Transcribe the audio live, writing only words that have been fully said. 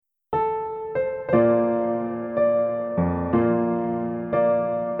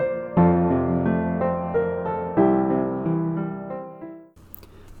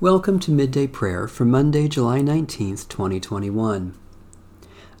Welcome to Midday Prayer for Monday, July 19th, 2021.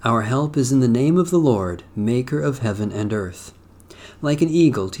 Our help is in the name of the Lord, maker of heaven and earth. Like an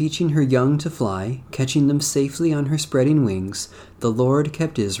eagle teaching her young to fly, catching them safely on her spreading wings, the Lord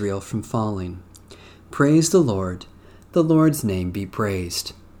kept Israel from falling. Praise the Lord's name be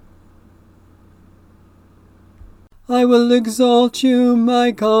praised. I will exalt you,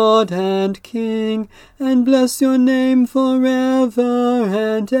 my God and King, and bless your name forever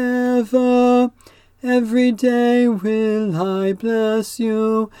and ever. Every day will I bless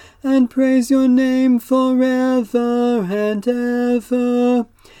you, and praise your name forever and ever.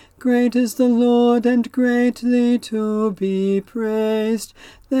 Great is the Lord, and greatly to be praised.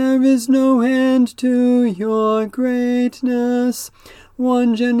 There is no end to your greatness.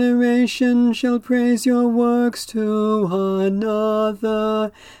 One generation shall praise your works to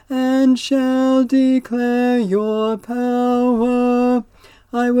another, and shall declare your power.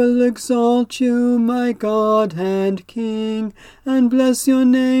 I will exalt you, my God and King, and bless your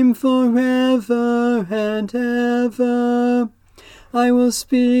name forever and ever. I will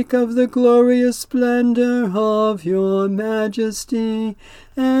speak of the glorious splendor of your majesty,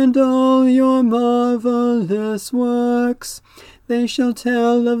 and all your marvelous works. They shall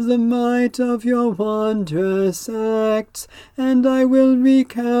tell of the might of your wondrous acts, and I will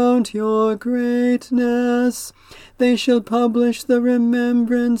recount your greatness. They shall publish the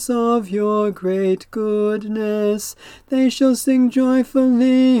remembrance of your great goodness. They shall sing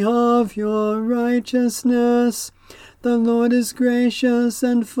joyfully of your righteousness. The Lord is gracious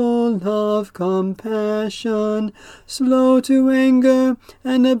and full of compassion, slow to anger,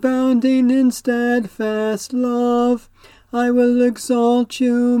 and abounding in steadfast love. I will exalt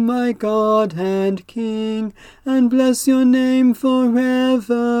you, my God and King, and bless your name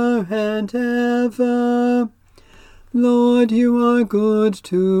forever and ever. Lord, you are good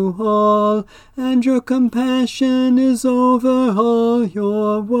to all, and your compassion is over all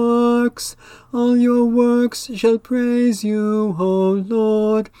your works. All your works shall praise you, O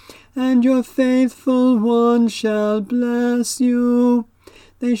Lord, and your faithful ones shall bless you.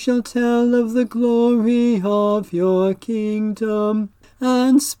 They shall tell of the glory of your kingdom,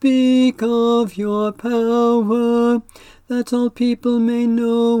 and speak of your power, that all people may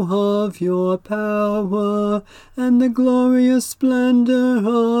know of your power, and the glorious splendor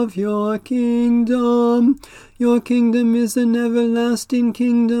of your kingdom. Your kingdom is an everlasting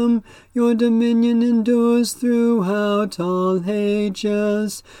kingdom. Your dominion endures throughout all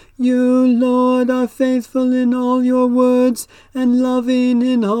ages. You, Lord, are faithful in all your words, and loving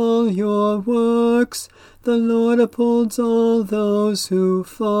in all your works. The Lord upholds all those who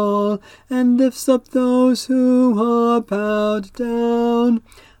fall, and lifts up those who are bowed down.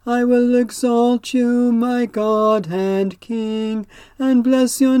 I will exalt you, my God and King, and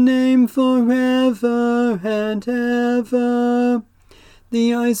bless your name forever and ever.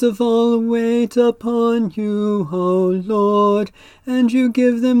 The eyes of all wait upon you, O Lord, and you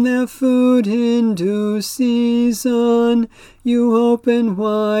give them their food in due season. You open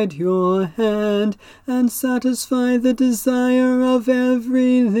wide your hand and satisfy the desire of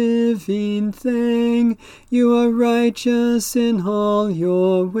every living thing. You are righteous in all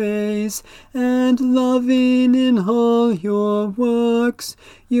your ways, and loving in all your works.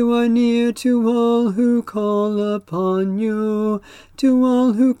 You are near to all who call upon you, to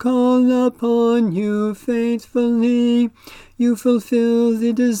all who call upon you faithfully. You fulfill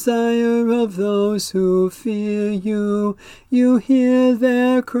the desire of those who fear you. You hear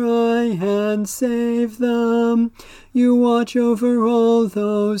their cry and save them. You watch over all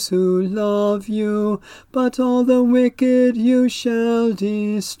those who love you, but all the wicked you shall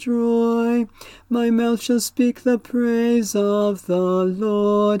destroy. My mouth shall speak the praise of the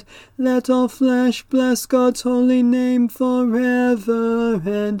Lord. Let all flesh bless God's holy name forever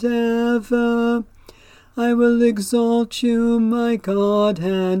and ever. I will exalt you, my God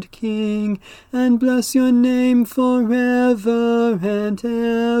and King, and bless your name forever and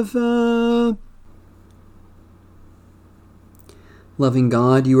ever. Loving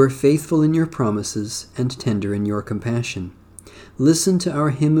God, you are faithful in your promises and tender in your compassion. Listen to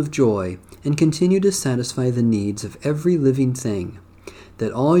our hymn of joy and continue to satisfy the needs of every living thing,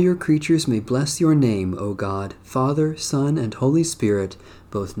 that all your creatures may bless your name, O God, Father, Son, and Holy Spirit,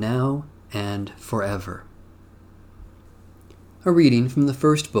 both now and forever. A reading from the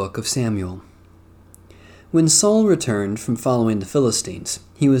first book of Samuel. When Saul returned from following the Philistines,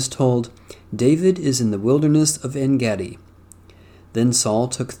 he was told, "David is in the wilderness of En-Gedi." Then Saul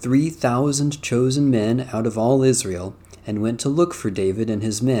took 3,000 chosen men out of all Israel and went to look for David and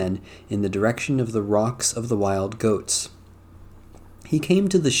his men in the direction of the rocks of the wild goats. He came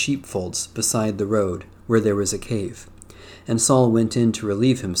to the sheepfolds beside the road, where there was a cave, and Saul went in to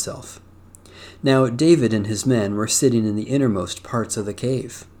relieve himself. Now David and his men were sitting in the innermost parts of the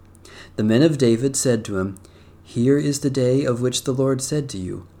cave. The men of David said to him, "Here is the day of which the Lord said to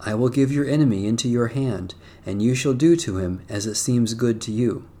you, I will give your enemy into your hand, and you shall do to him as it seems good to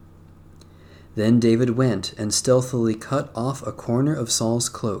you." Then David went and stealthily cut off a corner of Saul's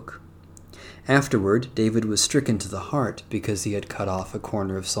cloak. Afterward, David was stricken to the heart because he had cut off a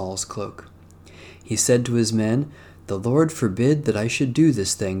corner of Saul's cloak. He said to his men, "The Lord forbid that I should do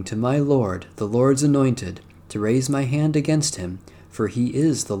this thing to my Lord, the Lord's anointed, to raise my hand against him, for he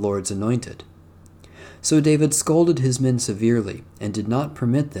is the Lord's anointed." So David scolded his men severely and did not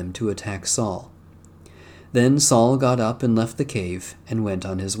permit them to attack Saul. Then Saul got up and left the cave and went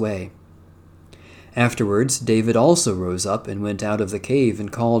on his way. Afterwards, David also rose up and went out of the cave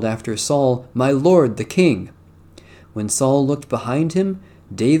and called after Saul, "My lord, the king!" When Saul looked behind him,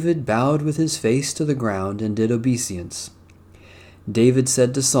 David bowed with his face to the ground and did obeisance. David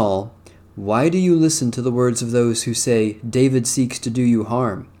said to Saul, "Why do you listen to the words of those who say, 'David seeks to do you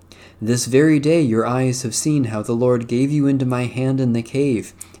harm'? This very day your eyes have seen how the Lord gave you into my hand in the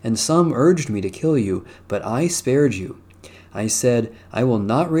cave, and some urged me to kill you, but I spared you. I said, 'I will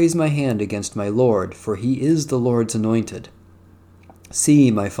not raise my hand against my Lord, for he is the Lord's anointed.' See,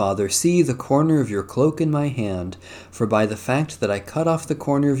 my father, see the corner of your cloak in my hand, for by the fact that I cut off the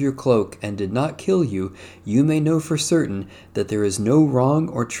corner of your cloak and did not kill you, you may know for certain that there is no wrong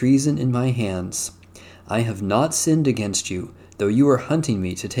or treason in my hands. I have not sinned against you, though you are hunting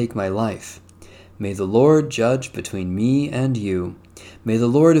me to take my life. May the Lord judge between me and you. May the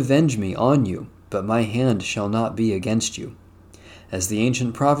Lord avenge me on you, but my hand shall not be against you. As the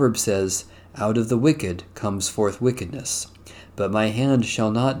ancient proverb says, 'Out of the wicked comes forth wickedness,' but my hand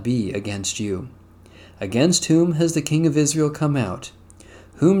shall not be against you. Against whom has the king of Israel come out?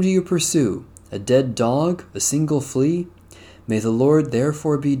 Whom do you pursue? A dead dog, a single flea? May the Lord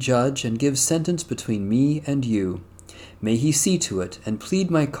therefore be judge and give sentence between me and you. May he see to it and plead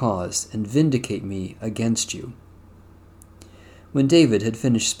my cause and vindicate me against you." When David had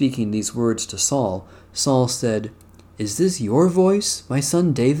finished speaking these words to Saul, Saul said, "Is this your voice, my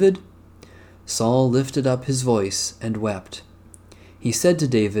son David?" Saul lifted up his voice and wept. He said to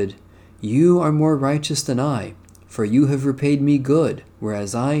David, "You are more righteous than I, for you have repaid me good,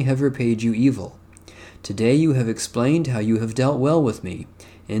 whereas I have repaid you evil. Today you have explained how you have dealt well with me,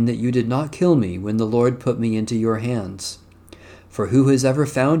 in that you did not kill me when the Lord put me into your hands. For who has ever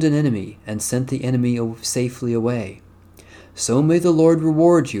found an enemy and sent the enemy safely away? So may the Lord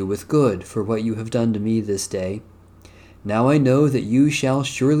reward you with good for what you have done to me this day. Now I know that you shall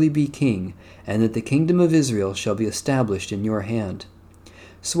surely be king, and that the kingdom of Israel shall be established in your hand.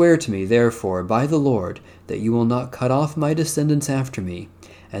 Swear to me, therefore, by the Lord, that you will not cut off my descendants after me,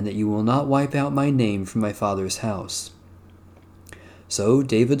 and that you will not wipe out my name from my father's house." So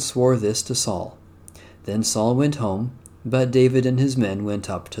David swore this to Saul. Then Saul went home, but David and his men went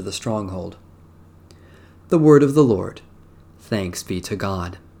up to the stronghold. The word of the Lord. Thanks be to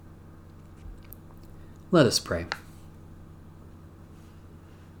God. Let us pray.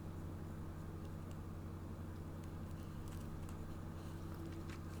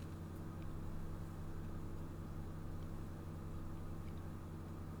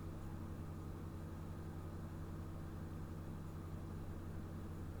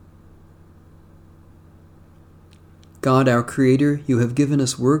 God, our Creator, you have given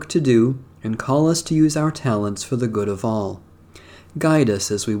us work to do and call us to use our talents for the good of all. Guide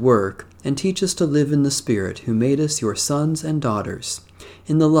us as we work and teach us to live in the Spirit who made us your sons and daughters,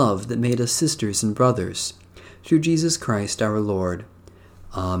 in the love that made us sisters and brothers, through Jesus Christ our Lord.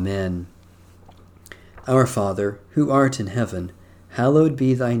 Amen. Our Father, who art in heaven, hallowed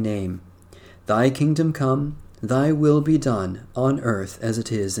be thy name. Thy kingdom come, thy will be done, on earth as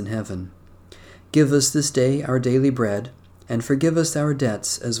it is in heaven. Give us this day our daily bread, and forgive us our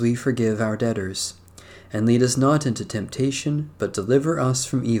debts as we forgive our debtors. And lead us not into temptation, but deliver us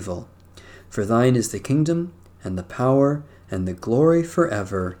from evil. For thine is the kingdom, and the power, and the glory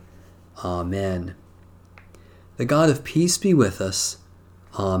forever. Amen. The God of peace be with us.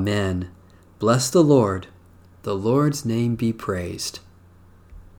 Amen. Bless the Lord. The Lord's name be praised.